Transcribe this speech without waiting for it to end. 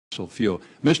fossil fuel.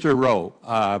 Mr. Rowe,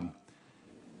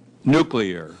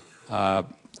 nuclear.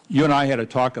 You and I had a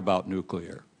talk about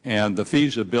nuclear and the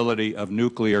feasibility of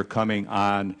nuclear coming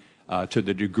on to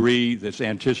the degree that's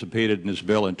anticipated in this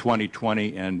bill in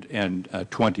 2020 and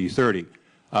 2030.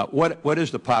 What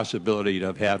is the possibility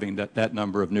of having that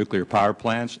number of nuclear power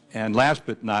plants? And last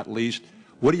but not least,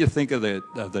 what do you think of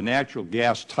the natural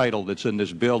gas title that's in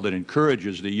this bill that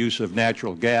encourages the use of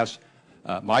natural gas?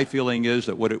 My feeling is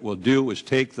that what it will do is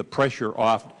take the pressure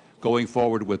off going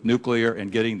forward with nuclear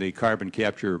and getting the carbon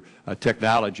capture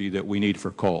technology that we need for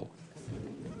coal.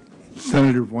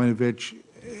 Senator Voinovich,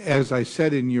 as I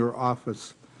said in your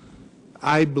office,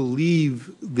 I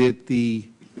believe that the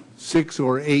 6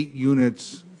 or 8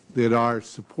 units that are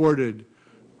supported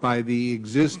by the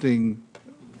existing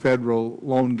federal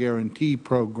loan guarantee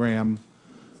program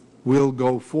will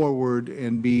go forward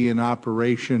and be in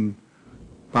operation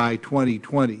by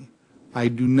 2020. I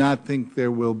do not think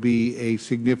there will be a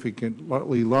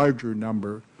significantly larger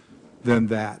number than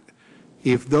that.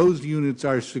 If those units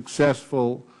are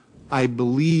successful, I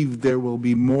believe there will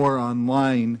be more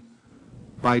online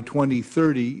by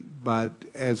 2030, but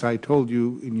as I told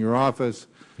you in your office,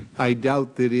 I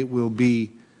doubt that it will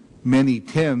be many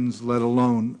tens, let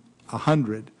alone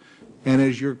 100. And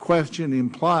as your question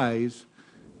implies,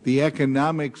 the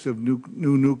economics of new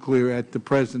nuclear at the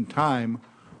present time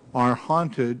are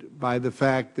haunted by the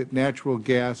fact that natural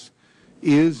gas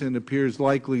is and appears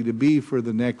likely to be for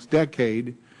the next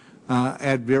decade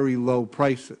at very low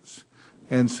prices.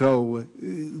 And so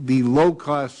the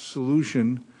low-cost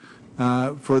solution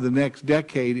for the next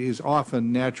decade is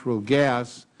often natural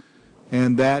gas,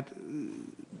 and that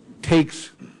takes,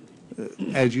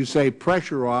 as you say,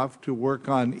 pressure off to work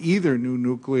on either new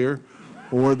nuclear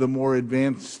or the more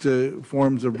advanced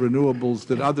forms of renewables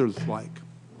that others like.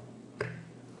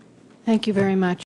 Thank you very much.